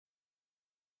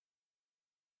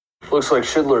Looks like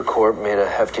Schindler Corp made a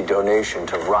hefty donation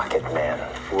to Rocket Man.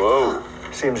 Whoa.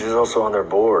 Seems he's also on their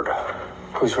board.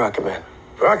 Who's Rocket Man?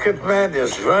 Rocket Man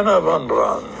is Wernher von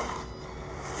Braun.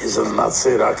 He's a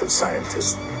Nazi rocket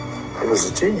scientist. He was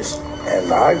a genius.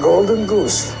 And our golden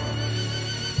goose.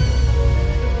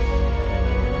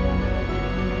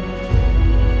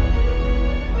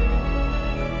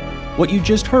 What you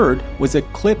just heard was a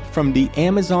clip from the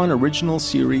Amazon original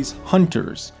series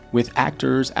Hunters, with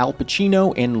actors Al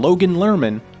Pacino and Logan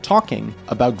Lerman talking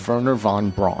about Wernher von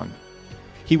Braun.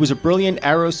 He was a brilliant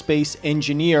aerospace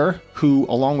engineer who,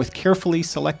 along with carefully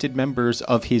selected members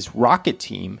of his rocket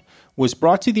team, was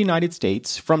brought to the United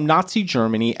States from Nazi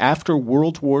Germany after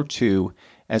World War II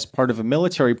as part of a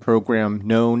military program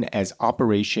known as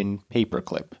Operation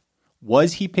Paperclip.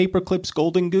 Was he Paperclip's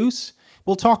golden goose?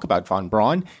 We'll talk about von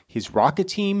Braun, his rocket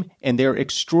team, and their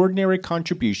extraordinary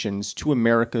contributions to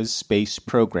America's space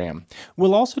program.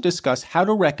 We'll also discuss how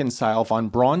to reconcile von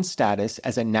Braun's status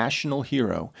as a national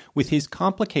hero with his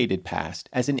complicated past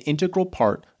as an integral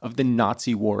part of the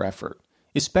Nazi war effort,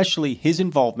 especially his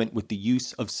involvement with the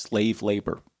use of slave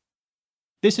labor.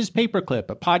 This is Paperclip,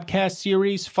 a podcast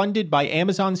series funded by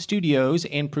Amazon Studios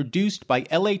and produced by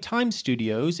LA Times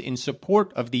Studios in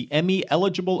support of the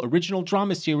Emmy-eligible original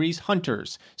drama series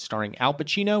Hunters, starring Al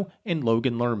Pacino and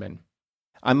Logan Lerman.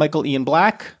 I'm Michael Ian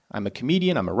Black. I'm a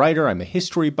comedian, I'm a writer, I'm a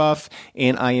history buff,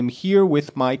 and I am here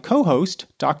with my co-host,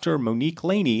 Dr. Monique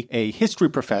Laney, a history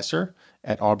professor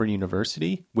at Auburn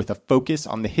University with a focus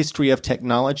on the history of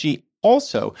technology.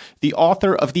 Also, the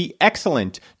author of the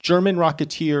excellent German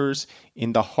Rocketeers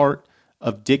in the Heart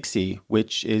of Dixie,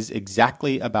 which is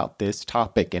exactly about this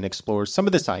topic and explores some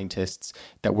of the scientists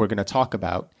that we're going to talk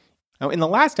about. Now, in the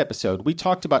last episode, we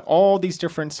talked about all these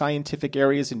different scientific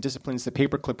areas and disciplines that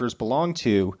paperclippers belong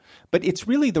to, but it's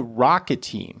really the rocket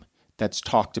team that's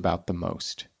talked about the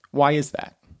most. Why is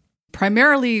that?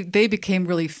 Primarily, they became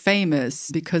really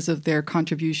famous because of their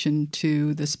contribution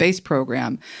to the space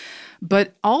program.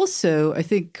 But also, I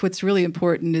think what's really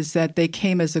important is that they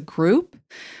came as a group.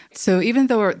 So even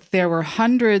though there were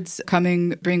hundreds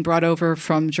being brought over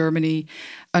from Germany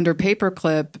under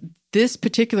Paperclip, this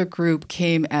particular group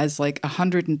came as like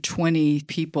 120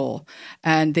 people,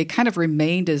 and they kind of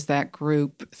remained as that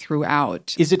group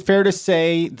throughout. Is it fair to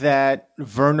say that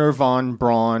Wernher von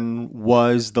Braun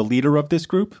was the leader of this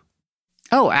group?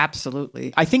 Oh,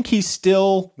 absolutely. I think he's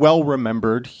still well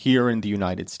remembered here in the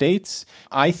United States.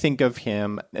 I think of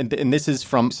him, and this is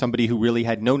from somebody who really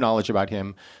had no knowledge about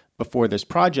him before this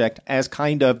project, as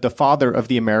kind of the father of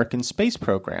the American space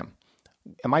program.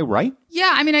 Am I right?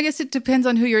 Yeah, I mean, I guess it depends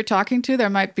on who you're talking to. There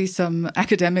might be some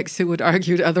academics who would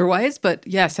argue otherwise, but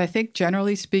yes, I think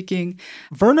generally speaking...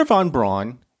 Wernher von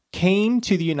Braun came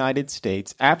to the United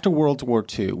States after World War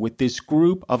II with this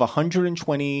group of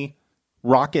 120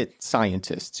 rocket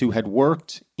scientists who had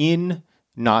worked in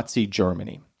Nazi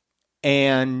Germany.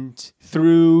 And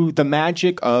through the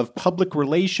magic of public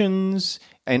relations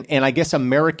and I guess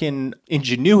American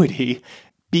ingenuity,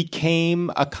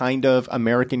 became a kind of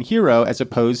American hero as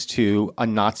opposed to a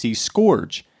Nazi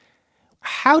scourge.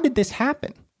 How did this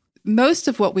happen? Most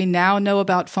of what we now know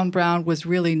about von Braun was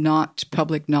really not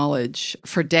public knowledge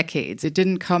for decades. It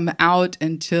didn't come out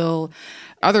until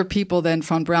other people than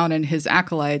von Braun and his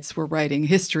acolytes were writing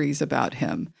histories about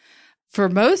him. For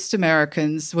most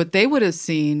Americans, what they would have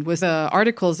seen was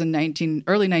articles in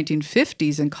early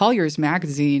 1950s in Collier's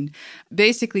magazine,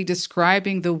 basically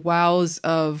describing the wows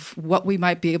of what we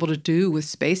might be able to do with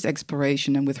space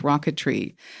exploration and with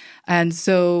rocketry. And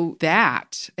so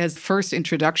that, as first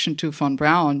introduction to von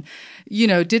Braun,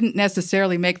 didn't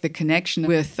necessarily make the connection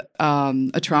with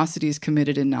atrocities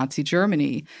committed in Nazi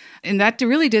Germany. And that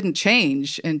really didn't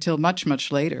change until much,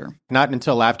 much later. Not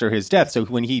until after his death. So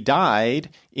when he died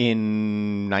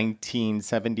in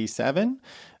 1977,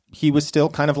 he was still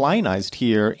kind of lionized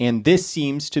here. And this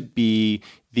seems to be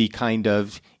the kind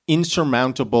of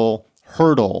insurmountable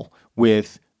hurdle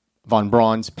with von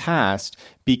Braun's past,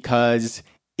 because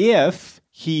if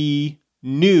he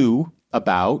knew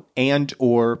about and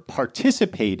or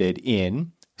participated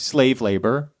in slave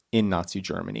labor in Nazi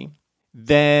Germany,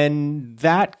 then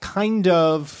that kind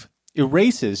of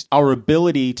erases our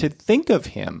ability to think of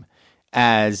him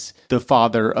as the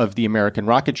father of the American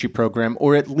rocketry program,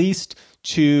 or at least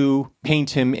to paint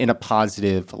him in a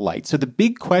positive light. So the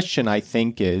big question, I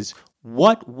think, is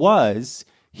what was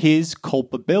his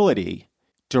culpability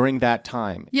during that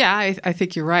time? Yeah, I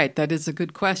think you're right. That is a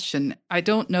good question. I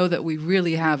don't know that we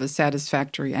really have a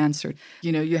satisfactory answer.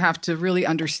 You have to really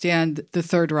understand the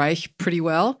Third Reich pretty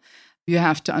well. You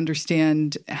have to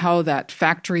understand how that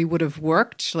factory would have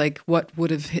worked, like what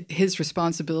would have his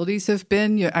responsibilities have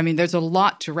been. I mean, there's a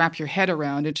lot to wrap your head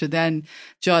around and to then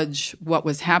judge what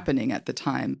was happening at the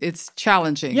time. It's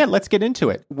challenging. Yeah, let's get into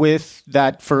it with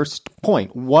that first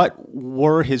point. What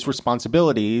were his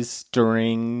responsibilities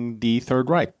during the Third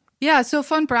Reich? Yeah, so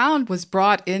von Braun was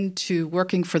brought into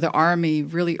working for the army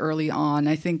really early on.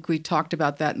 I think we talked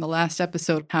about that in the last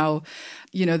episode, how,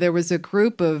 there was a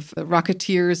group of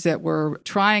rocketeers that were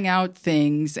trying out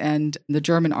things, and the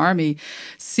German army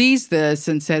sees this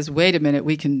and says, wait a minute,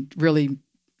 we can really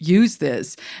use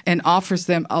this, and offers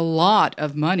them a lot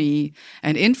of money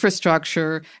and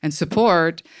infrastructure and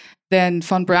support. Then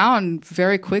von Braun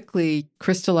very quickly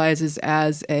crystallizes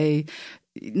as a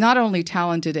not only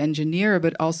talented engineer,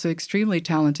 but also extremely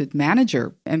talented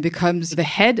manager, and becomes the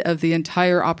head of the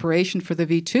entire operation for the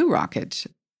V2 rocket.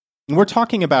 We're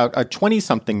talking about a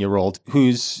 20-something-year-old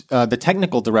who's the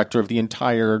technical director of the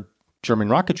entire German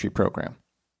rocketry program.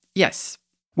 Yes.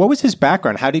 What was his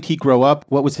background? How did he grow up?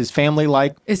 What was his family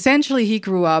like? Essentially, he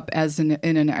grew up in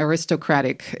an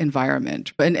aristocratic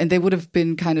environment. And they would have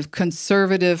been kind of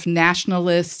conservative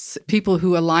nationalists, people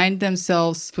who aligned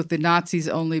themselves with the Nazis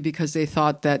only because they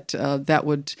thought that that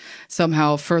would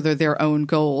somehow further their own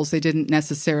goals. They didn't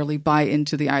necessarily buy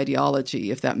into the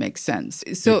ideology, if that makes sense.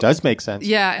 So, it does make sense.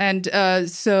 Yeah, and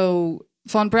so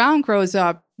von Braun grows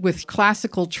up with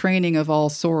classical training of all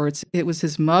sorts. It was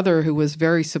his mother who was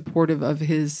very supportive of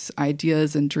his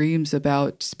ideas and dreams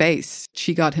about space.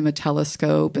 She got him a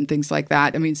telescope and things like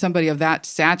that. I mean, somebody of that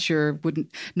stature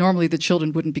normally the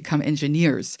children wouldn't become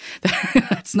engineers.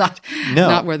 That's not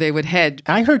where they would head.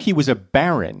 I heard he was a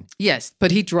baron. Yes,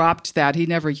 but he dropped that. He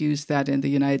never used that in the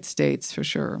United States, for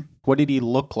sure. What did he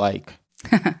look like?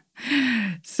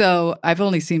 So I've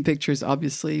only seen pictures,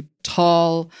 obviously.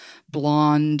 Tall,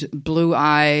 blonde,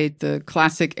 blue-eyed, the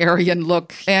classic Aryan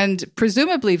look, and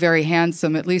presumably very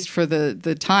handsome, at least for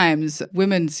the times.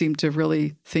 Women seem to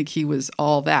really think he was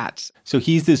all that. So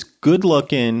he's this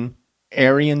good-looking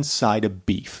Aryan side of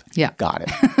beef. Yeah. Got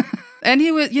it. And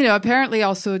he was, apparently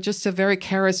also just a very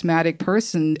charismatic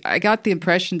person. I got the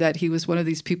impression that he was one of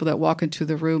these people that walk into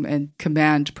the room and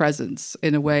command presence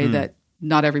in a way that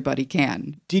not everybody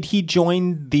can. Did he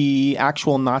join the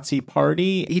actual Nazi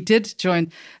party? He did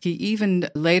join. He even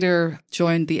later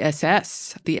joined the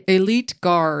SS, the elite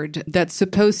guard that's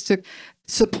supposed to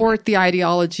support the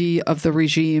ideology of the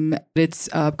regime. It's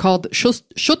called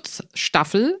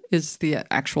Schutzstaffel is the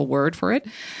actual word for it.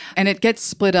 And it gets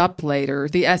split up later.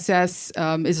 The SS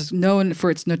is known for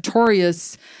its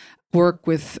notorious work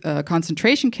with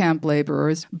concentration camp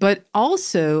laborers, but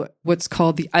also what's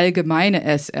called the Allgemeine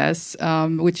SS,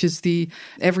 which is the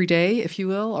everyday, if you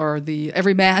will, or the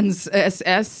everyman's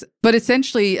SS. But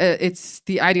essentially, it's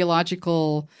the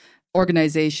ideological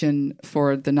organization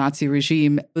for the Nazi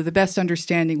regime. The best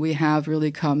understanding we have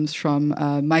really comes from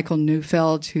Michael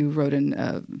Neufeld, who wrote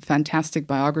a fantastic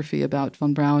biography about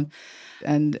von Braun,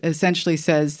 and essentially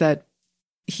says that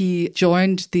he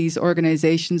joined these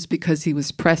organizations because he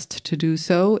was pressed to do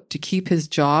so, to keep his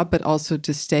job, but also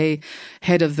to stay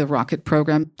head of the rocket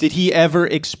program. Did he ever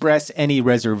express any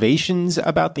reservations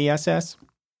about the SS?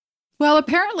 Well,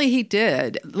 apparently he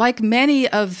did. Like many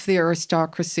of the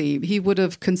aristocracy, he would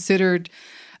have considered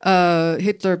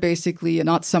Hitler basically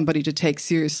not somebody to take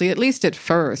seriously, at least at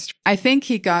first. I think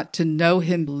he got to know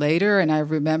him later, and I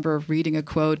remember reading a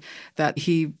quote that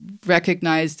he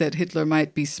recognized that Hitler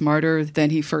might be smarter than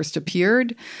he first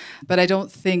appeared, but I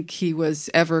don't think he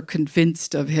was ever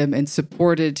convinced of him and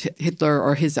supported Hitler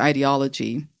or his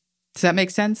ideology. Does that make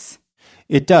sense?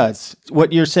 It does.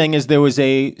 What you're saying is there was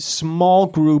a small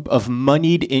group of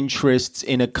moneyed interests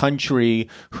in a country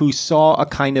who saw a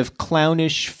kind of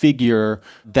clownish figure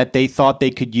that they thought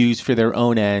they could use for their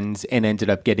own ends and ended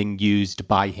up getting used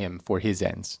by him for his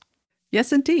ends.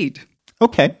 Yes, indeed.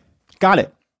 Okay. Got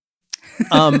it.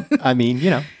 I mean,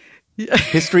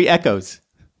 history echoes.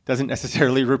 Doesn't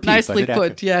necessarily repeat. Nicely but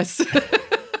put, yes.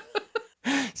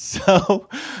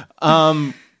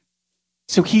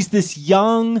 So he's this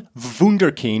young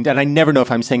wunderkind, and I never know if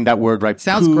I'm saying that word right.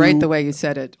 Sounds great the way you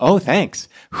said it. Oh, thanks.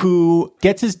 Who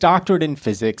gets his doctorate in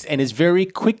physics and is very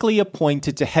quickly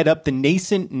appointed to head up the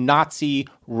nascent Nazi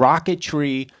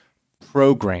rocketry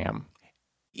program.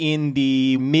 In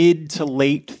the mid to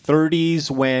late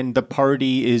 30s, when the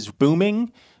party is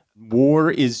booming, war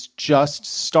is just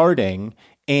starting,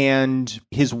 and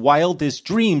his wildest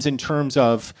dreams in terms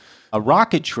of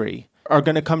rocketry are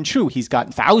going to come true. He's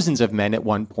got thousands of men at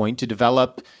one point to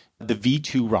develop the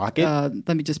V2 rocket?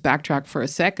 Let me just backtrack for a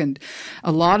second.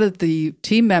 A lot of the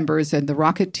team members and the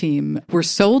rocket team were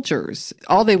soldiers.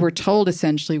 All they were told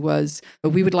essentially was,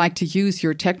 we would like to use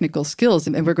your technical skills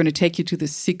and we're going to take you to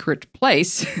this secret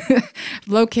place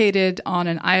located on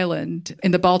an island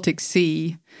in the Baltic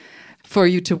Sea for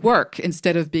you to work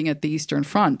instead of being at the Eastern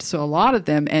Front. So a lot of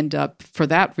them end up, for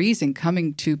that reason,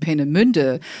 coming to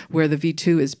Peenemünde, where the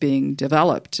V2 is being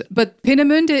developed. But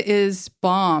Peenemünde is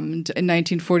bombed in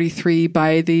 1943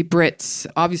 by the Brits.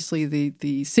 Obviously,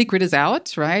 the secret is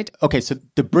out, right? Okay, so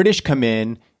the British come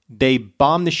in, they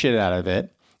bomb the shit out of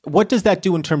it. What does that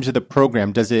do in terms of the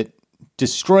program? Does it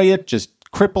destroy it, just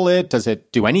cripple it? Does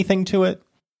it do anything to it?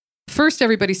 First,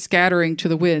 everybody's scattering to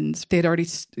the winds. They'd already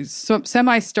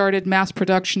semi-started mass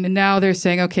production, and now they're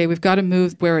saying, okay, we've got to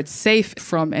move where it's safe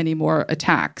from any more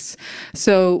attacks.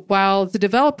 So while the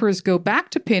developers go back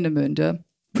to Peenemünde,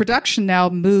 production now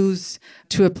moves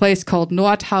to a place called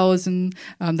Nordhausen.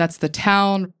 That's the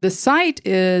town. The site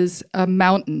is a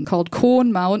mountain called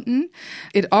Kohn Mountain.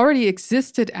 It already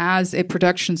existed as a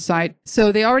production site.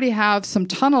 So they already have some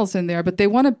tunnels in there, but they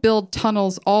want to build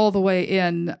tunnels all the way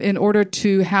in order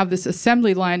to have this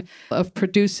assembly line of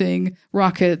producing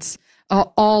rockets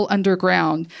all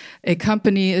underground. A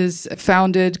company is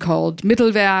founded called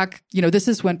Mittelwerk. This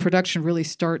is when production really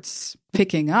starts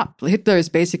picking up. Hitler is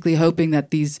basically hoping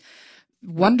that these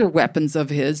wonder weapons of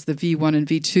his, the V1 and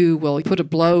V2, will put a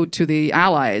blow to the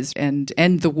Allies and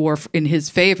end the war in his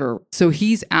favor. So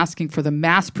he's asking for the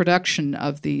mass production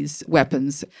of these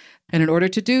weapons. And in order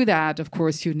to do that, of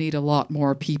course, you need a lot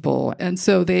more people. And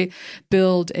so they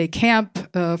build a camp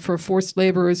for forced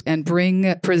laborers and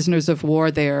bring prisoners of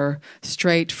war there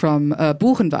straight from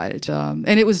Buchenwald.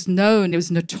 And it was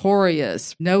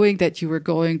notorious. Knowing that you were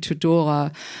going to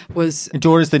Dora was...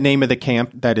 Dora is the name of the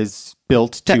camp that is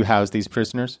built to house these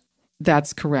prisoners?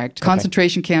 That's correct. Okay.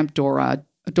 Concentration camp Dora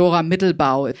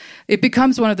Mittelbau. It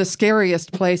becomes one of the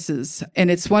scariest places, and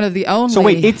it's one of the only... So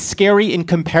wait, it's scary in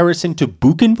comparison to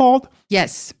Buchenwald?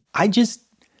 Yes. I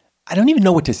don't even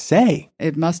know what to say.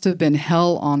 It must have been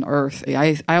hell on earth.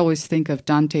 I always think of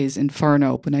Dante's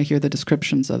Inferno when I hear the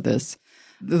descriptions of this.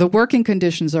 The working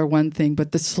conditions are one thing,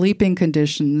 but the sleeping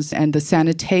conditions and the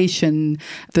sanitation,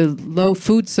 the low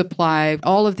food supply,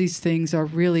 all of these things are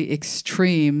really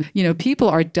extreme. People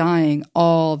are dying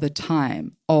all the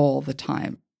time.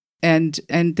 And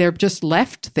they're just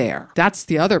left there. That's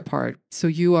the other part. So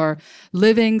you are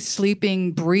living,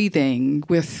 sleeping, breathing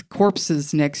with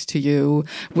corpses next to you,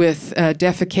 with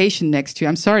defecation next to you.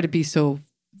 I'm sorry to be so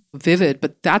vivid,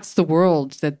 but that's the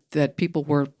world that people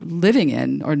were living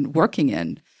in or working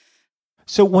in.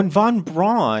 So when von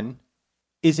Braun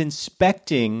is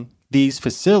inspecting these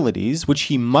facilities, which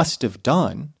he must have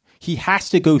done, he has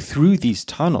to go through these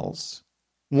tunnels.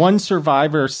 One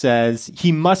survivor says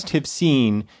he must have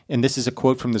seen, and this is a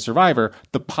quote from the survivor,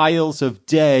 the piles of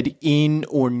dead in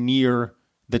or near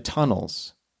the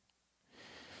tunnels.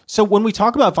 So when we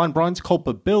talk about von Braun's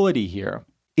culpability here,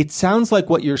 it sounds like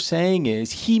what you're saying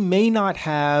is he may not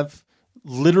have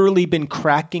literally been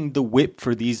cracking the whip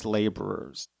for these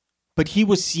laborers, but he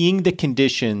was seeing the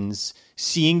conditions,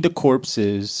 seeing the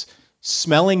corpses,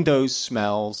 smelling those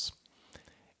smells,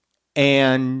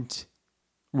 and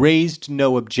raised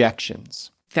no objections.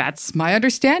 That's my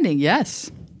understanding, yes.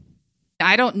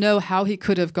 I don't know how he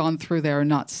could have gone through there and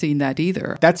not seen that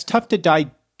either. That's tough to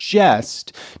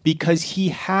digest because he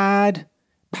had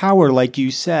power, like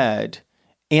you said.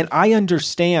 And I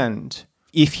understand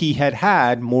if he had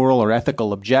had moral or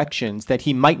ethical objections that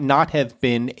he might not have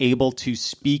been able to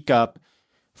speak up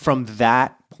from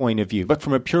that point of view. But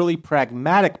from a purely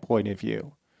pragmatic point of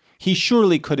view, he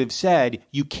surely could have said,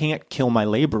 you can't kill my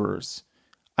laborers.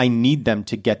 I need them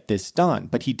to get this done.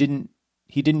 But he didn't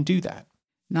do that.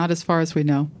 Not as far as we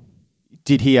know.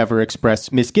 Did he ever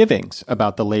express misgivings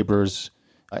about the laborers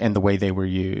and the way they were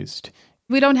used?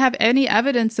 We don't have any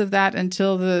evidence of that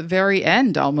until the very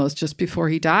end, almost just before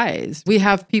he dies. We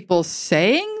have people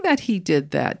saying that he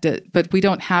did that, but we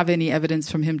don't have any evidence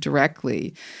from him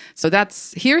directly. So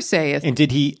that's hearsay. And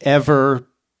did he ever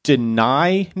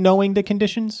deny knowing the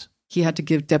conditions? He had to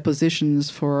give depositions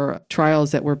for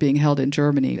trials that were being held in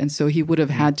Germany, and so he would have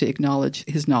had to acknowledge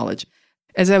his knowledge.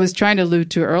 As I was trying to allude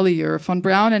to earlier, von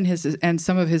Braun and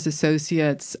some of his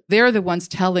associates, they're the ones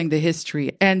telling the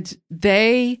history, and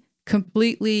they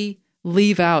completely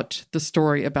leave out the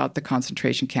story about the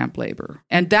concentration camp labor.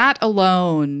 And that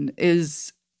alone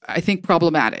is, I think,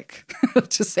 problematic,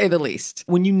 to say the least.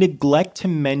 When you neglect to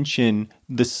mention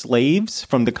the slaves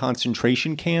from the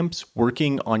concentration camps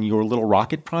working on your little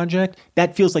rocket project,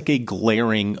 that feels like a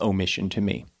glaring omission to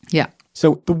me. Yeah.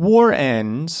 So the war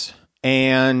ends,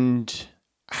 and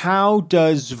How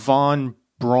does von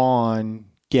Braun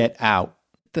get out?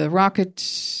 The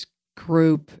rocket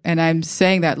group, and I'm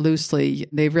saying that loosely,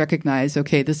 they recognize,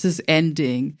 okay, this is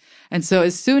ending. And so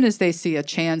as soon as they see a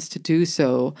chance to do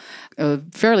so, a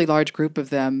fairly large group of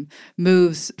them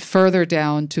moves further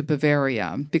down to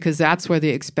Bavaria, because that's where they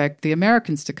expect the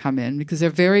Americans to come in, because they're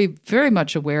very, very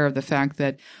much aware of the fact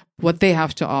that what they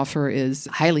have to offer is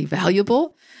highly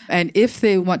valuable. And if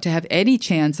they want to have any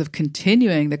chance of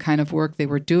continuing the kind of work they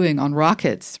were doing on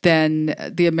rockets, then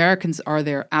the Americans are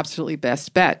their absolutely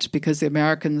best bet, because the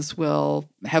Americans will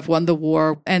have won the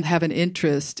war and have an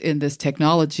interest in this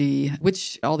technology,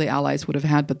 which all the Allies would have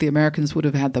had, but the Americans would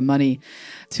have had the money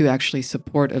to actually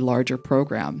support a larger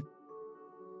program.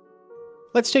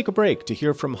 Let's take a break to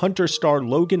hear from Hunter star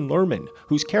Logan Lerman,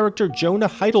 whose character Jonah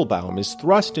Heidelbaum is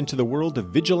thrust into the world of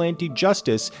vigilante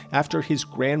justice after his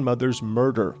grandmother's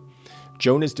murder.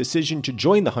 Jonah's decision to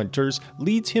join the Hunters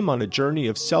leads him on a journey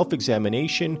of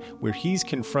self-examination where he's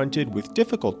confronted with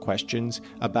difficult questions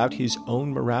about his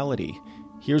own morality.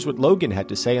 Here's what Logan had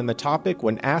to say on the topic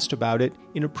when asked about it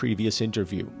in a previous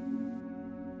interview.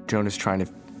 Jonah's trying to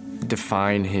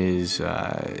define his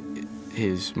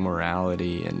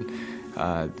morality and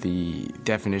the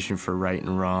definition for right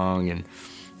and wrong, and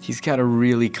he's got a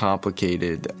really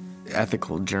complicated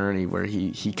ethical journey where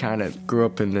he kind of grew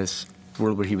up in this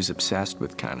world where he was obsessed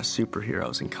with kind of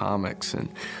superheroes and comics and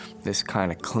this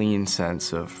kind of clean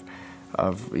sense of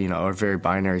a very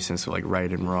binary sense of like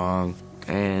right and wrong.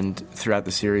 And throughout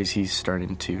the series, he's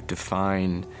starting to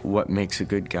define what makes a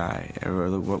good guy,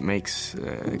 or what makes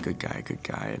a good guy,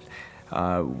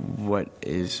 what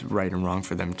is right and wrong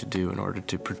for them to do in order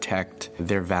to protect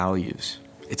their values.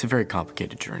 It's a very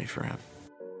complicated journey for him.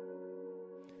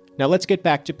 Now let's get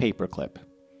back to Paperclip.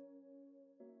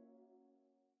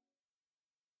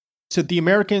 So the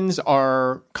Americans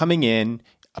are coming in.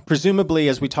 Presumably,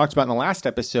 as we talked about in the last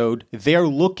episode, they're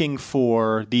looking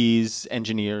for these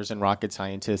engineers and rocket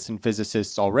scientists and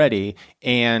physicists already.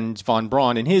 And von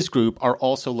Braun and his group are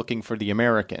also looking for the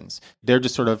Americans. They're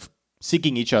just sort of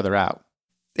seeking each other out.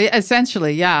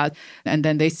 Essentially, yeah. And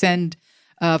then they send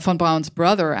von Braun's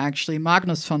brother, actually,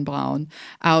 Magnus von Braun,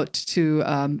 out to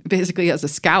basically as a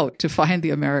scout to find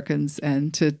the Americans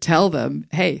and to tell them,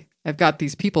 hey, I've got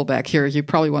these people back here you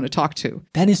probably want to talk to.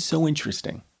 That is so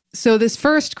interesting. So this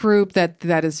first group that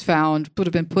is found would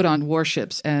have been put on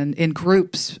warships and in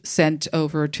groups sent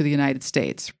over to the United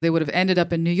States. They would have ended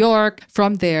up in New York,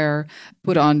 from there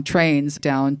put on trains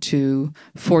down to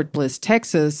Fort Bliss,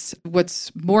 Texas.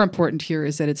 What's more important here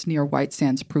is that it's near White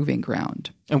Sands Proving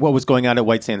Ground. And what was going on at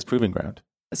White Sands Proving Ground?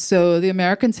 So the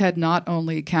Americans had not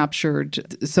only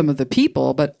captured some of the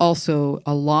people, but also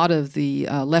a lot of the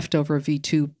leftover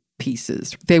V-2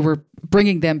 pieces. They were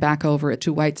bringing them back over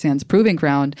to White Sands Proving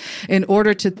Ground in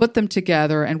order to put them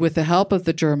together and, with the help of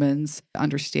the Germans,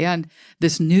 understand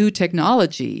this new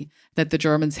technology that the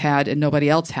Germans had and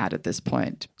nobody else had at this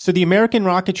point. So the American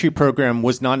rocketry program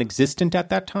was non-existent at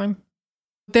that time?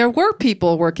 There were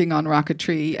people working on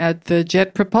rocketry at the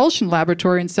Jet Propulsion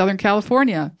Laboratory in Southern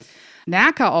California.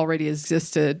 NACA already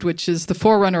existed, which is the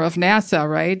forerunner of NASA,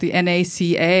 right? The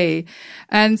NACA.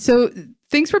 And so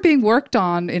things were being worked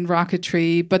on in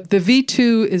rocketry, but the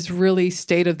V-2 is really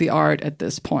state-of-the-art at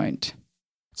this point.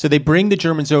 So they bring the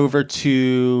Germans over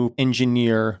to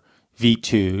engineer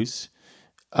V-2s,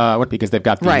 because they've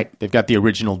got the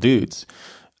original dudes.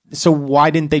 So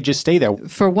why didn't they just stay there?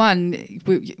 For one,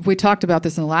 we talked about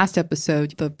this in the last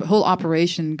episode. The whole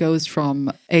operation goes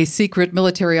from a secret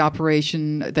military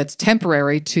operation that's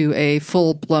temporary to a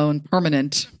full-blown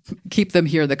permanent keep them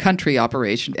here in the country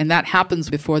operation. And that happens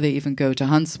before they even go to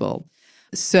Huntsville.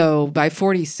 So by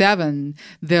 1947,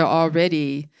 they're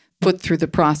already put through the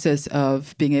process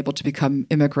of being able to become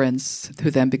immigrants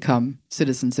who then become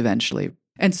citizens eventually.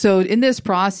 And so in this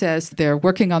process, they're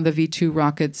working on the V-2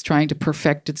 rockets, trying to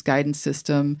perfect its guidance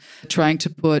system, trying to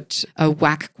put a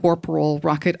WAC Corporal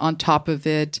rocket on top of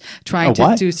it, trying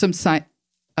to do some science.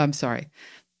 I'm sorry.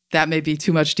 That may be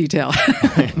too much detail.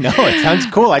 No, it sounds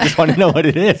cool. I just want to know what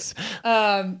it is.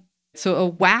 So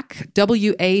a WAC,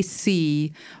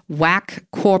 W-A-C, WAC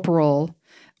Corporal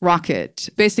rocket,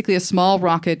 basically a small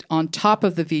rocket on top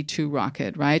of the V-2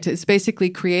 rocket, right? It's basically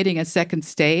creating a second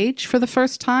stage for the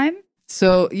first time.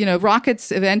 So,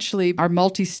 rockets eventually are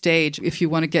multi-stage if you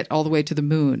want to get all the way to the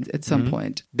moon at some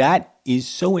point. That is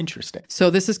so interesting. So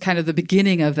this is kind of the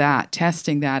beginning of that,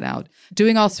 testing that out,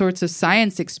 doing all sorts of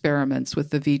science experiments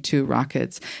with the V-2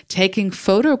 rockets, taking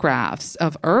photographs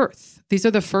of Earth. These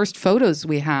are the first photos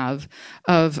we have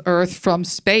of Earth from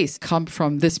space come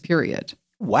from this period.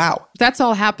 Wow. That's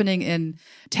all happening in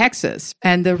Texas.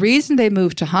 And the reason they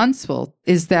moved to Huntsville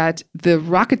is that the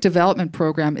rocket development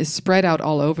program is spread out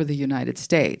all over the United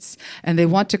States, and they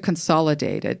want to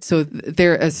consolidate it. So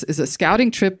there is a scouting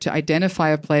trip to identify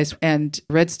a place, and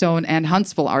Redstone and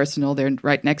Huntsville Arsenal, they're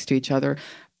right next to each other,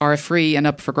 are free and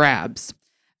up for grabs.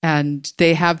 And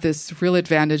they have this real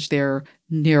advantage there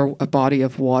near a body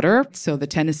of water. So the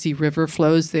Tennessee River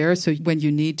flows there. So when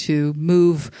you need to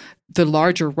move the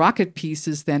larger rocket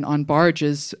pieces then on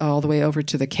barges all the way over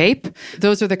to the Cape,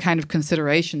 those are the kind of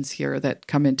considerations here that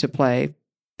come into play.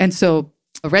 And so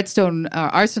Redstone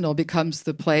Arsenal becomes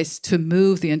the place to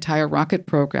move the entire rocket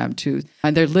program to,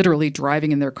 and they're literally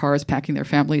driving in their cars, packing their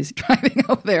families, driving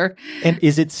over there. And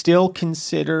is it still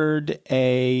considered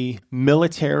a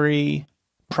military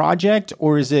project,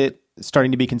 or is it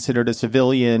starting to be considered a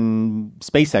civilian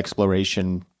space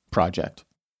exploration project?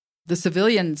 The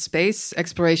civilian space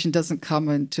exploration doesn't come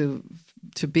into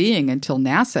being until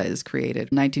NASA is created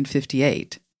in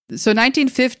 1958. So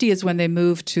 1950 is when they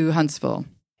moved to Huntsville.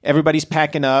 Everybody's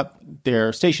packing up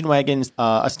their station wagons,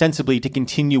 ostensibly to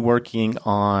continue working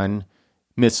on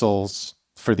missiles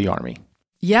for the Army.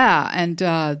 Yeah,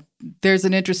 and there's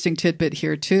an interesting tidbit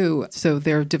here, too. So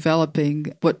they're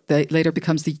developing what later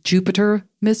becomes the Jupiter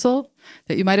missile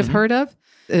that you might have heard of.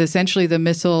 Essentially the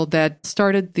missile that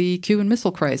started the Cuban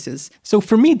Missile Crisis. So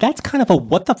for me, that's kind of a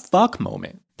what the fuck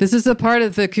moment. This is a part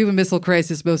of the Cuban Missile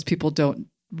Crisis most people don't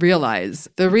realize.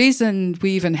 The reason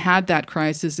we even had that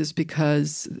crisis is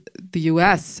because the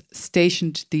U.S.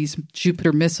 stationed these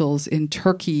Jupiter missiles in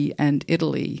Turkey and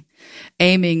Italy,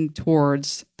 aiming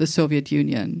towards the Soviet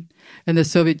Union. And the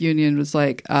Soviet Union was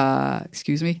like,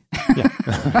 excuse me? Yeah.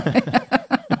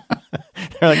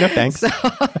 They're like, no, thanks.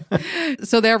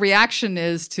 So their reaction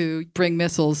is to bring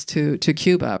missiles to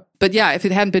Cuba. But yeah, if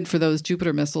it hadn't been for those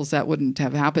Jupiter missiles, that wouldn't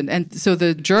have happened. And so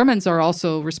the Germans are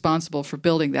also responsible for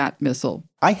building that missile.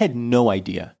 I had no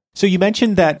idea. So you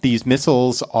mentioned that these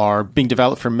missiles are being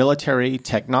developed for military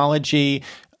technology.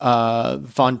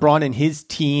 Von Braun and his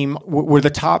team were the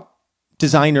top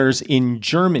designers in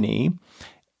Germany,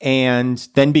 and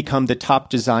then become the top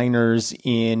designers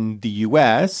in the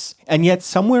US. And yet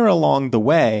somewhere along the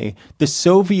way, the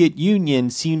Soviet Union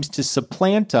seems to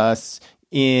supplant us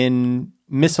in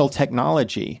missile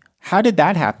technology. How did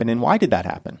that happen, and why did that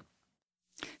happen?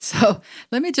 So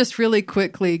let me just really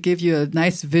quickly give you a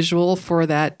nice visual for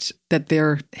that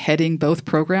they're heading both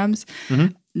programs.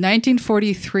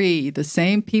 1943, the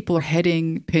same people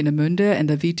heading Peenemünde and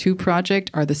the V2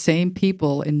 project are the same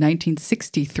people in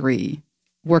 1963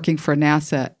 working for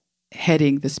NASA,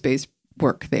 heading the space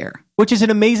work there. Which is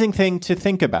an amazing thing to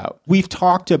think about. We've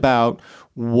talked about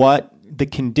what the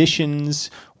conditions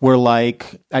were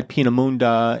like at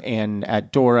Peenemünde and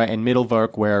at Dora and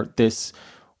Middelburg, where this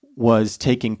was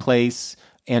taking place.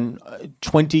 And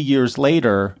 20 years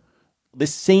later, the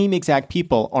same exact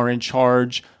people are in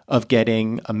charge of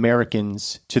getting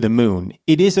Americans to the moon.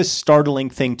 It is a startling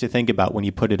thing to think about when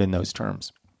you put it in those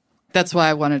terms. That's why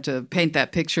I wanted to paint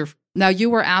that picture. Now, you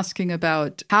were asking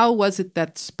about how was it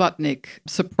that Sputnik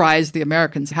surprised the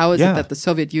Americans? How is it that the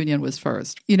Soviet Union was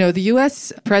first? You know, the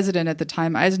U.S. president at the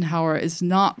time, Eisenhower, is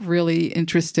not really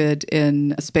interested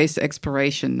in space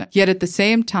exploration. Yet at the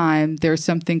same time, there's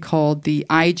something called the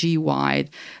IGY,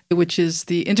 which is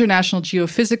the International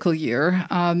Geophysical Year,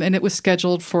 and it was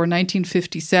scheduled for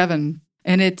 1957.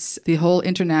 And it's the whole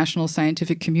international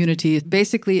scientific community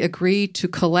basically agreed to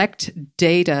collect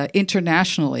data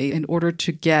internationally in order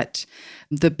to get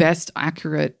the best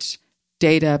accurate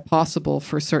data possible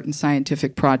for certain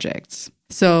scientific projects.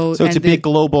 So it's a big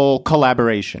global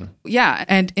collaboration. Yeah.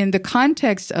 And in the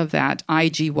context of that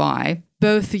IGY,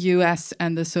 both the U.S.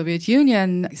 and the Soviet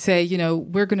Union say, you know,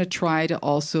 we're going to try to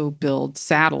also build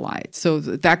satellites. So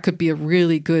that could be a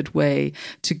really good way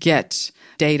to get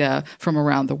data from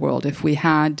around the world if we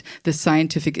had the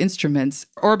scientific instruments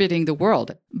orbiting the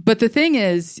world. But the thing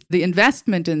is, the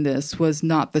investment in this was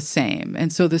not the same.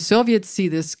 And so the Soviets see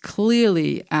this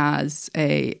clearly as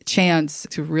a chance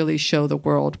to really show the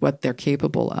world what they're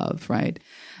capable of, right?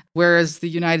 Whereas the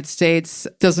United States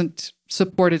doesn't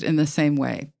support it in the same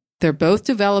way. They're both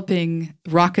developing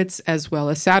rockets as well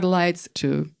as satellites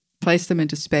to place them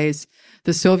into space.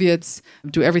 The Soviets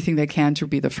do everything they can to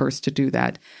be the first to do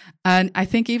that. And I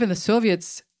think even the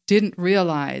Soviets didn't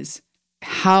realize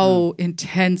how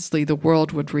intensely the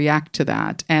world would react to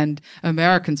that and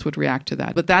Americans would react to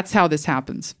that. But that's how this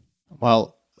happens.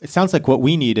 Well, it sounds like what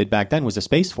we needed back then was a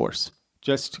space force.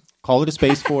 Just call it a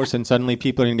space force and suddenly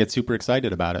people are going to get super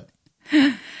excited about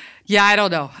it. Yeah, I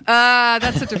don't know.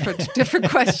 That's a different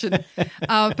question.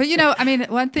 But, you know, I mean,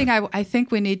 one thing I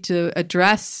think we need to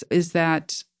address is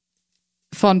that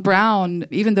Von Braun,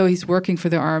 even though he's working for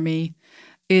the Army,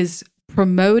 is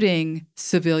promoting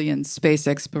civilian space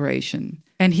exploration.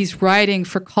 And he's writing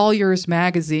for Collier's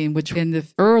magazine, which in the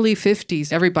early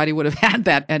 50s, everybody would have had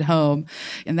that at home.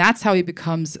 And that's how he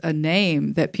becomes a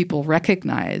name that people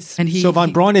recognize. And so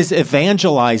von Braun is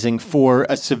evangelizing for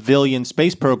a civilian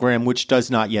space program which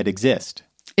does not yet exist.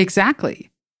 Exactly.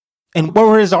 And what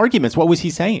were his arguments? What was he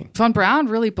saying? Von Braun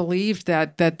really believed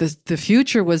that the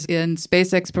future was in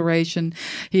space exploration.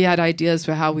 He had ideas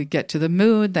for how we get to the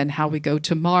moon, then how we go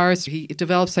to Mars. He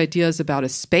develops ideas about a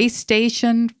space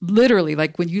station. Literally,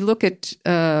 like when you look at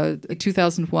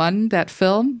 2001, that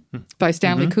film by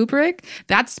Stanley Kubrick,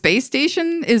 that space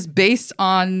station is based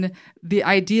on the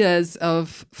ideas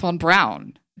of von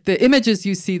Braun. The images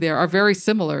you see there are very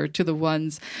similar to the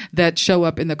ones that show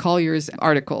up in the Collier's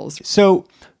articles. So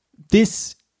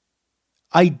this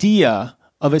idea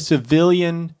of a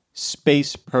civilian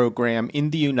space program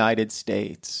in the United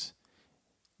States,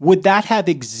 would that have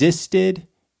existed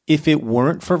if it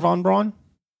weren't for von Braun?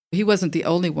 He wasn't the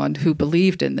only one who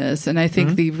believed in this. And I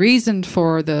think the reason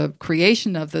for the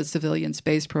creation of the civilian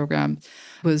space program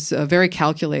was very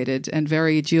calculated and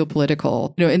very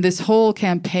geopolitical. You know, in this whole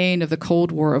campaign of the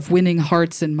Cold War of winning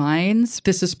hearts and minds,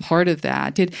 this is part of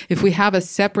that. If we have a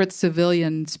separate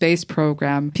civilian space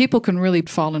program, people can really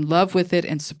fall in love with it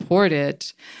and support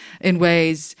it in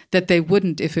ways that they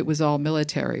wouldn't if it was all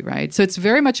military, right? So it's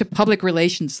very much a public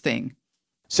relations thing.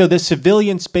 So the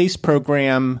civilian space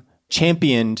program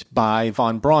championed by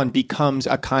von Braun becomes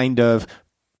a kind of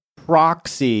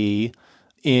proxy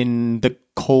in the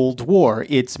Cold War.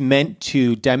 It's meant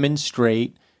to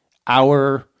demonstrate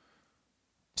our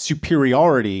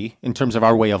superiority in terms of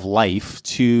our way of life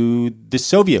to the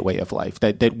Soviet way of life,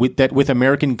 that with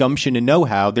American gumption and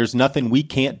know-how, there's nothing we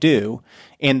can't do.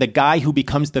 And the guy who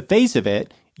becomes the face of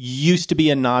it used to be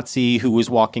a Nazi who was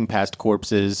walking past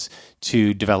corpses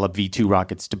to develop V-2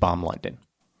 rockets to bomb London.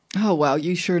 Oh, wow.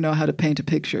 You sure know how to paint a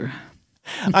picture.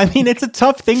 I mean, it's a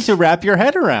tough thing to wrap your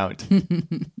head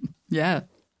around. Yeah.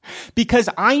 Because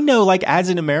I know, like, as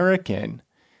an American,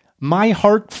 my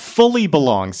heart fully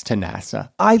belongs to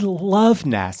NASA. I love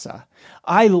NASA.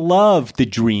 I love the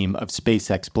dream of space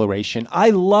exploration. I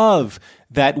love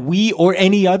that we or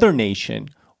any other nation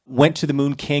went to the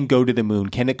moon, can go to the moon,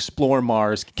 can explore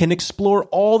Mars, can explore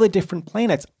all the different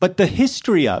planets. But the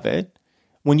history of it,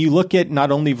 when you look at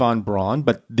not only von Braun,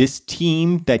 but this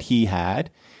team that he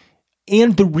had,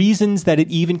 and the reasons that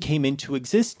it even came into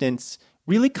existence,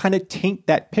 really kind of taint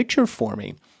that picture for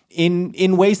me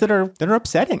in ways that are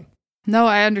upsetting. No,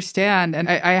 I understand. And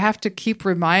I have to keep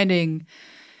reminding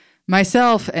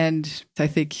myself, and I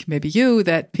think maybe you,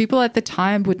 that people at the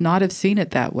time would not have seen it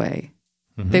that way.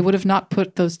 They would have not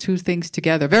put those two things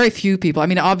together. Very few people. I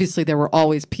mean, obviously, there were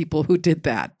always people who did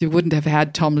that. You wouldn't have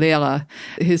had Tom Lehrer,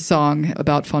 his song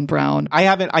about von Braun.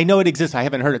 I know it exists. I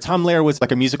haven't heard it. Tom Lehrer was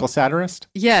like a musical satirist?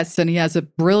 Yes, and he has a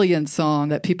brilliant song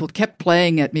that people kept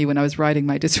playing at me when I was writing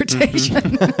my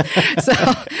dissertation. So,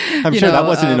 I'm sure that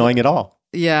wasn't annoying at all.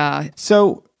 Yeah.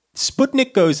 So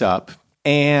Sputnik goes up,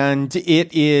 and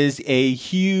it is a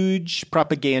huge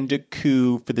propaganda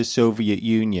coup for the Soviet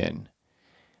Union.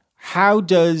 How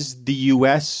does the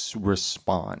U.S.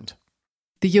 respond?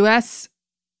 The U.S.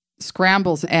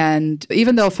 scrambles, and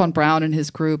even though von Braun and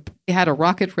his group had a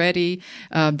rocket ready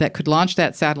that could launch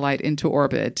that satellite into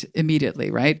orbit immediately,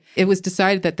 right? It was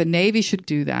decided that the Navy should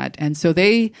do that, and so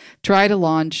they try to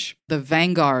launch the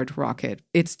Vanguard rocket.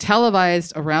 It's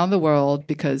televised around the world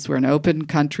because we're an open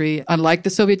country, unlike the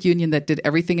Soviet Union that did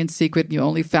everything in secret and you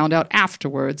only found out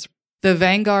afterwards. The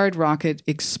Vanguard rocket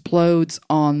explodes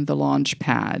on the launch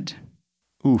pad.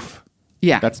 Oof.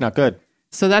 Yeah. That's not good.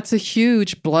 So that's a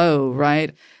huge blow,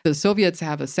 right? The Soviets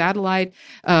have a satellite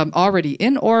already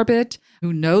in orbit.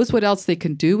 Who knows what else they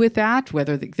can do with that,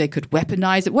 whether they could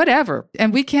weaponize it, whatever.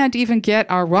 And we can't even get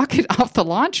our rocket off the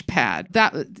launch pad.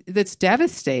 That's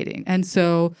devastating. And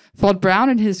so von Braun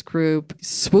and his group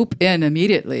swoop in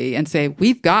immediately and say,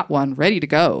 we've got one ready to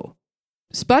go.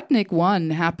 Sputnik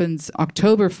 1 happens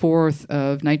October 4th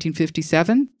of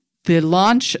 1957. The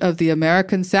launch of the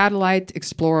American satellite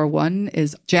Explorer 1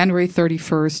 is January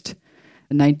 31st,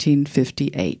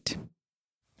 1958.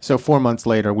 So 4 months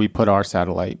later, we put our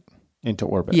satellite into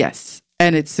orbit. Yes,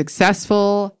 and it's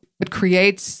successful. It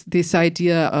creates this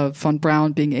idea of von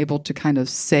Braun being able to kind of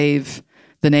save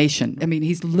the nation. I mean,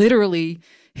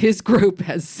 his group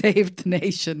has saved the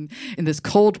nation in this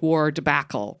Cold War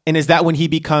debacle. And is that when he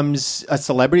becomes a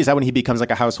celebrity? Is that when he becomes like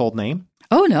a household name?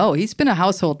 Oh, no. He's been a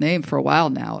household name for a while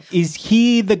now. Is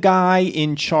he the guy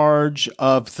in charge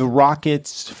of the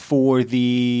rockets for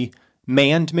the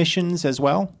manned missions as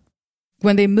well?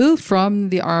 When they moved from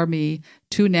the Army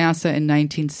to NASA in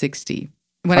 1960.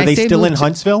 Are they still in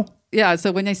Huntsville? Yeah,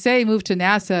 so when I say moved to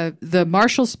NASA, the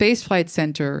Marshall Space Flight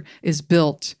Center is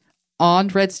built on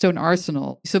Redstone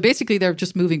Arsenal. So basically, they're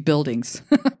just moving buildings.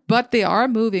 But they are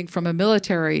moving from a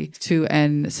military to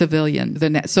a civilian,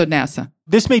 so NASA.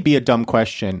 This may be a dumb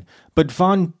question, but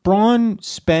von Braun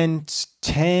spent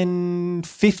 10,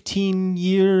 15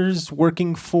 years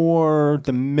working for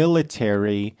the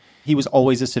military. He was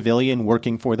always a civilian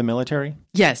working for the military?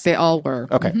 Yes, they all were.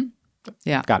 Okay.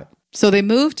 Yeah. Got it. So they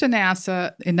moved to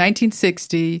NASA in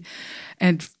 1960,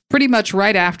 and pretty much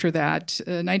right after that,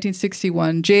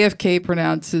 1961, JFK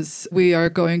pronounces, we are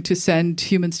going to send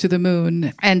humans to the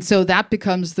moon. And so that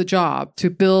becomes the job, to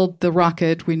build the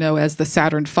rocket we know as the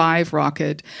Saturn V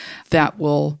rocket that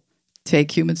will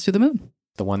take humans to the moon.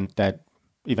 The one that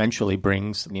eventually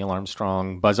brings Neil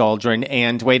Armstrong, Buzz Aldrin,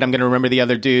 and wait, I'm going to remember the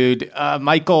other dude,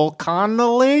 Michael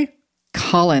Connolly?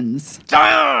 Collins.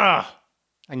 Ah!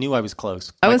 I knew I was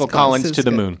close. Michael Collins to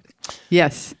the moon.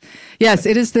 Yes. Yes,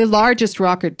 it is the largest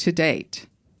rocket to date.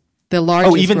 The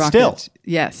largest even rocket. Still?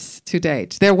 Yes, to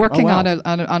date. They're working wow.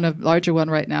 on a larger one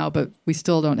right now, but we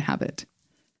still don't have it.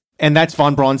 And that's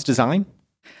von Braun's design?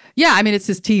 Yeah, I mean, it's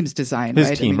his team's design, his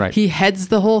right? Team, right. He heads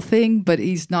the whole thing, but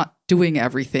he's not doing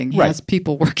everything. He has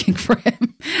people working for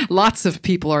him. Lots of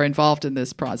people are involved in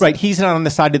this process. Right. He's not on the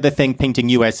side of the thing painting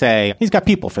USA. He's got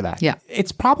people for that. Yeah.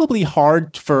 It's probably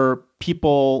hard for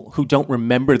people who don't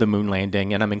remember the moon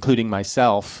landing, and I'm including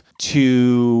myself,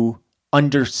 to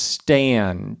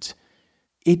understand.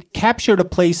 It captured a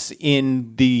place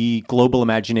in the global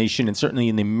imagination and certainly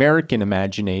in the American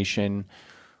imagination.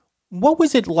 What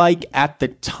was it like at the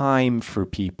time for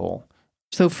people?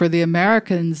 So for the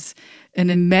Americans, an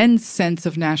immense sense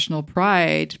of national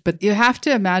pride, but you have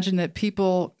to imagine that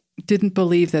people didn't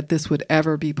believe that this would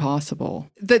ever be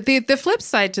possible. The flip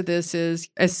side to this is,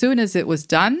 as soon as it was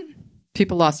done,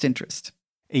 people lost interest.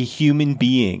 A human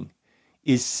being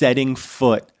is setting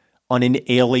foot on an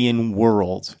alien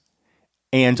world,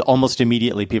 and almost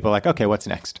immediately people are like, okay, what's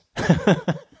next?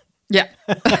 Yeah,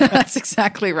 that's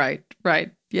exactly right.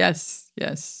 Right. Yes.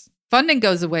 Yes. Funding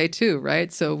goes away too,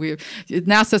 right? So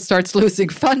NASA starts losing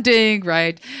funding,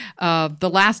 right? The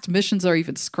last missions are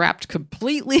even scrapped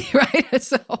completely, right?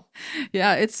 So,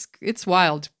 yeah, it's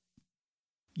wild.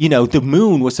 You know, the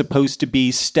moon was supposed to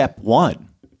be step one.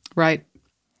 Right.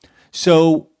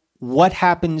 So what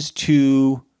happens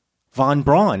to von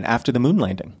Braun after the moon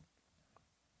landing?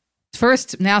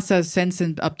 First, NASA sends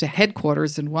him up to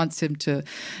headquarters and wants him to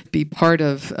be part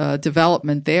of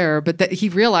development there, but that he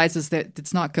realizes that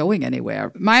it's not going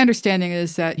anywhere. My understanding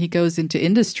is that he goes into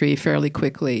industry fairly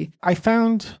quickly. I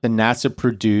found the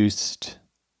NASA-produced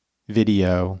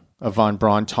video of von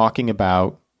Braun talking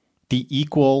about the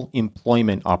equal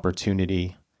employment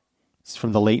opportunity. It's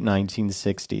from the late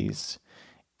 1960s.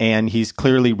 And he's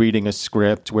clearly reading a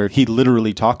script where he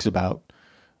literally talks about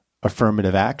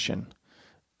affirmative action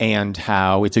and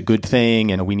how it's a good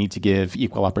thing and we need to give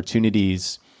equal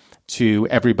opportunities to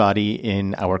everybody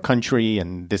in our country.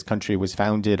 And this country was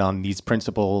founded on these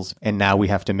principles, and now we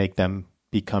have to make them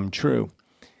become true.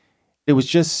 It was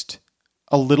just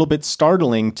a little bit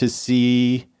startling to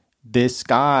see this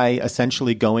guy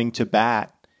essentially going to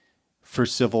bat for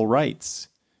civil rights.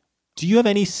 Do you have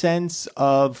any sense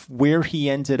of where he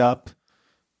ended up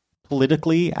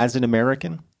politically as an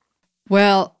American?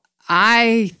 Well,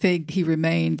 I think he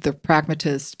remained the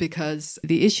pragmatist because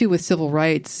the issue with civil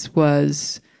rights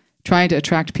was trying to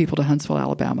attract people to Huntsville,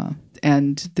 Alabama.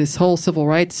 And this whole civil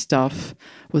rights stuff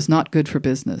was not good for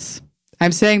business.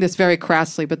 I'm saying this very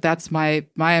crassly, but that's my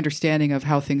understanding of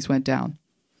how things went down.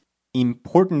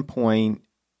 Important point,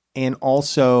 and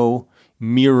also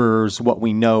mirrors what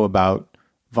we know about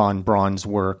von Braun's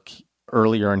work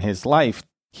earlier in his life.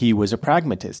 He was a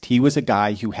pragmatist. He was a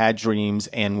guy who had dreams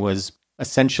and was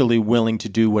essentially willing to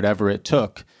do whatever it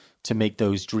took to make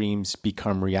those dreams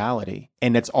become reality.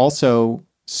 And it's also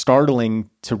startling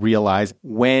to realize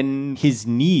when his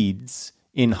needs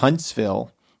in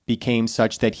Huntsville became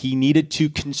such that he needed to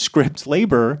conscript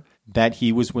labor, that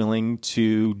he was willing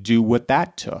to do what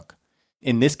that took.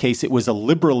 In this case, it was a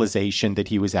liberalization that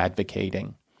he was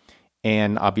advocating.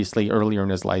 And obviously, earlier in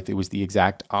his life, it was the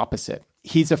exact opposite.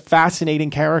 He's a fascinating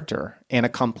character and a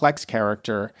complex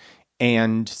character,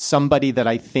 and somebody that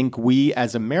I think we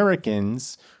as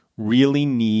Americans really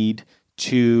need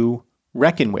to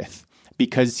reckon with,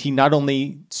 because he not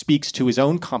only speaks to his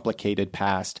own complicated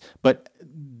past, but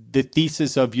the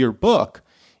thesis of your book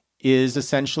is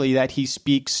essentially that he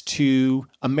speaks to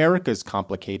America's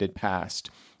complicated past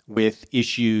with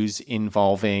issues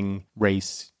involving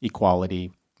race,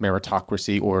 equality,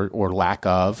 meritocracy, or lack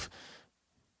of,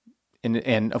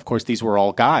 And of course, these were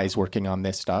all guys working on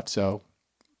this stuff, so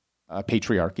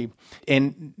patriarchy.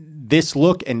 And this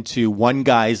look into one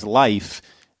guy's life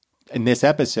in this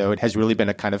episode has really been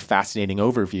a kind of fascinating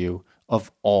overview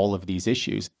of all of these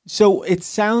issues. So it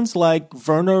sounds like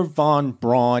Wernher von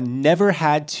Braun never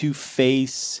had to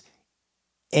face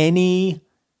any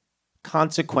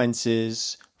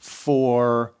consequences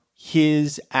for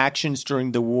his actions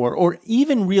during the war, or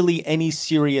even really any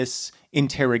serious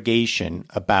interrogation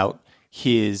about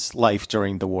his life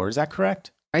during the war. Is that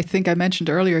correct? I think I mentioned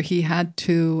earlier he had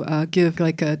to give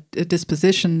like a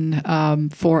disposition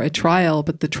for a trial,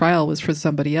 but the trial was for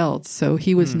somebody else. So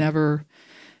he was never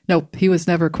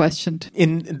questioned.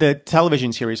 In the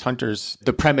television series Hunters,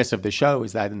 the premise of the show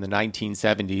is that in the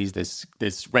 1970s,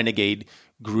 this renegade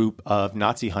group of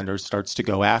Nazi hunters starts to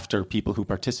go after people who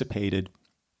participated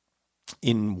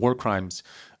in war crimes,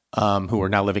 who are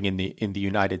now living in the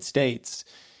United States.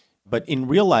 But in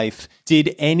real life,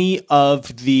 did any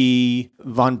of the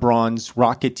von Braun's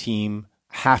rocket team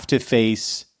have to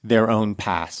face their own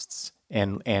pasts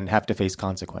and have to face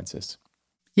consequences?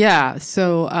 Yeah.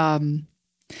 So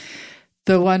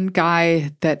the one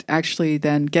guy that actually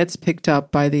then gets picked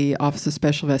up by the Office of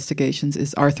Special Investigations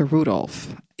is Arthur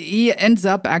Rudolph. He ends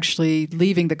up actually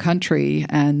leaving the country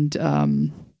and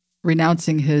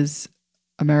renouncing his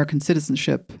American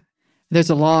citizenship.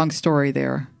 There's a long story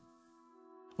there.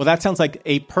 Well, that sounds like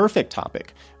a perfect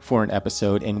topic for an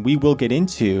episode, and we will get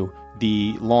into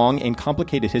the long and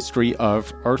complicated history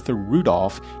of Arthur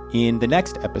Rudolph in the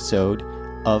next episode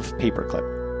of Paperclip.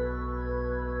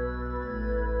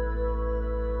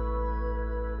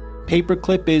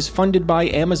 Paperclip is funded by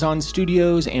Amazon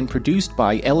Studios and produced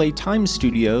by LA Times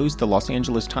Studios. The Los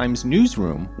Angeles Times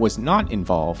newsroom was not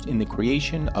involved in the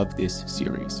creation of this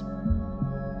series.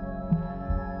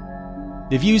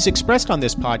 The views expressed on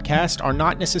this podcast are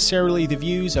not necessarily the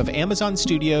views of Amazon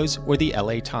Studios or the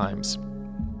LA Times.